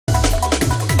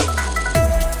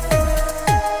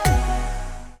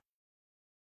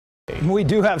We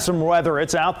do have some weather.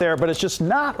 It's out there, but it's just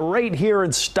not right here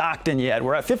in Stockton yet.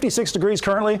 We're at 56 degrees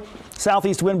currently,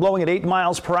 southeast wind blowing at 8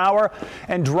 miles per hour,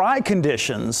 and dry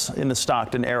conditions in the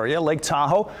Stockton area. Lake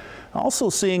Tahoe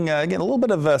also seeing, again, a little bit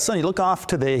of sun. You look off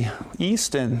to the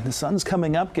east and the sun's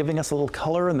coming up, giving us a little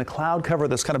color in the cloud cover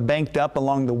that's kind of banked up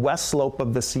along the west slope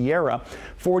of the Sierra.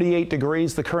 48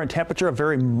 degrees, the current temperature, a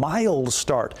very mild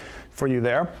start for you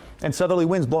there. And southerly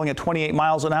winds blowing at 28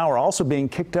 miles an hour, also being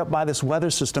kicked up by this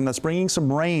weather system that's bringing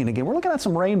some rain. Again, we're looking at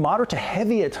some rain, moderate to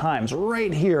heavy at times,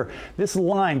 right here. This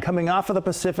line coming off of the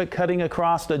Pacific, cutting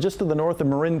across just to the north of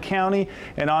Marin County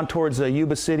and on towards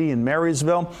Yuba City and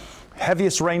Marysville.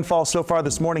 Heaviest rainfall so far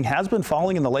this morning has been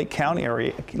falling in the Lake County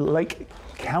area,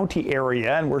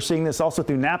 and we're seeing this also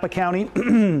through Napa County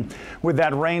with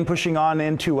that rain pushing on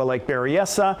into Lake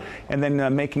Berryessa and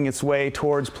then making its way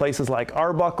towards places like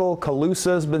Arbuckle.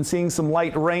 Colusa has been seeing some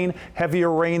light rain.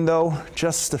 Heavier rain, though,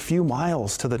 just a few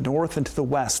miles to the north and to the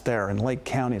west there in Lake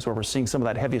County is where we're seeing some of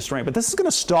that heaviest rain. But this is going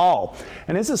to stall,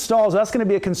 and as it stalls, that's going to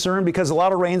be a concern because a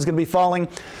lot of rain is going to be falling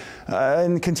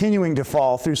and continuing to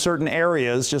fall through certain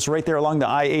areas just right there along the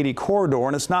I-80 corridor.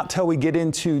 And it's not till we get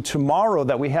into tomorrow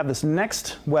that we have this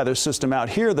next weather system out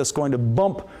here that's going to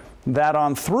bump that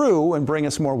on through and bring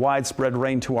us more widespread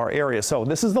rain to our area. So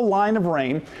this is the line of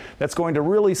rain that's going to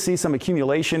really see some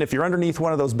accumulation. If you're underneath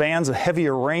one of those bands of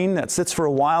heavier rain that sits for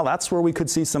a while, that's where we could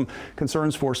see some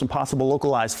concerns for some possible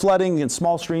localized flooding in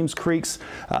small streams, creeks,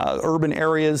 urban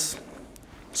areas.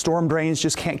 Storm drains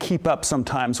just can't keep up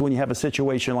sometimes when you have a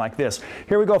situation like this.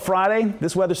 Here we go Friday.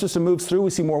 This weather system moves through. We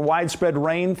see more widespread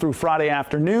rain through Friday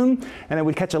afternoon, and then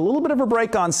we catch a little bit of a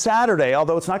break on Saturday,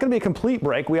 although it's not going to be a complete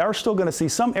break. We are still going to see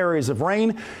some areas of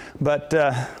rain, but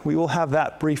we will have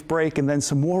that brief break, and then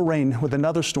some more rain with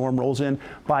another storm rolls in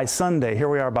by Sunday. Here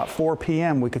we are about 4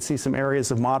 p.m. We could see some areas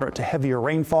of moderate to heavier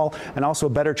rainfall and also a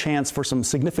better chance for some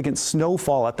significant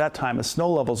snowfall at that time as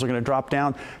snow levels are going to drop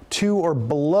down to or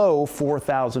below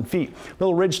 4,000 feet.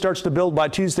 Little ridge starts to build by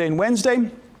Tuesday and Wednesday.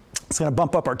 It's going to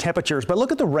bump up our temperatures, but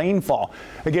look at the rainfall.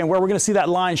 Again, where we're going to see that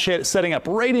line setting up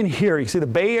right in here. You see the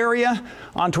Bay Area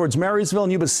on towards Marysville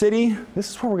and Yuba City.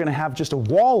 This is where we're going to have just a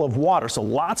wall of water, so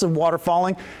lots of water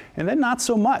falling, and then not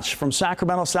so much from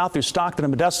Sacramento south through Stockton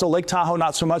and Modesto. Lake Tahoe,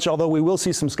 not so much, although we will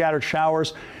see some scattered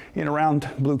showers in around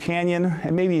Blue Canyon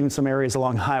and maybe even some areas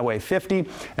along Highway 50.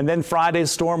 And then Friday's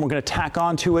storm, we're going to tack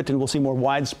onto it and we'll see more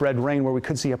widespread rain where we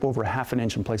could see up over ½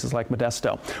 inch in places like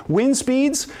Modesto. Wind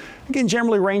speeds, again,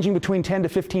 generally ranging between 10 to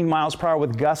 15 miles per hour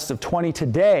with gusts of 20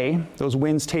 today. Those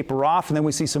winds taper off, and then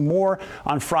we see some more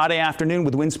on Friday afternoon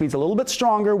with wind speeds a little bit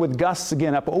stronger with gusts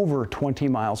again up over 20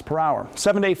 miles per hour.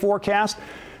 7-day forecast.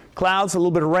 Clouds, a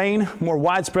little bit of rain, more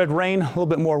widespread rain, a little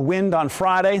bit more wind on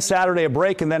Friday. Saturday a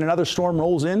break, and then another storm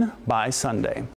rolls in by Sunday.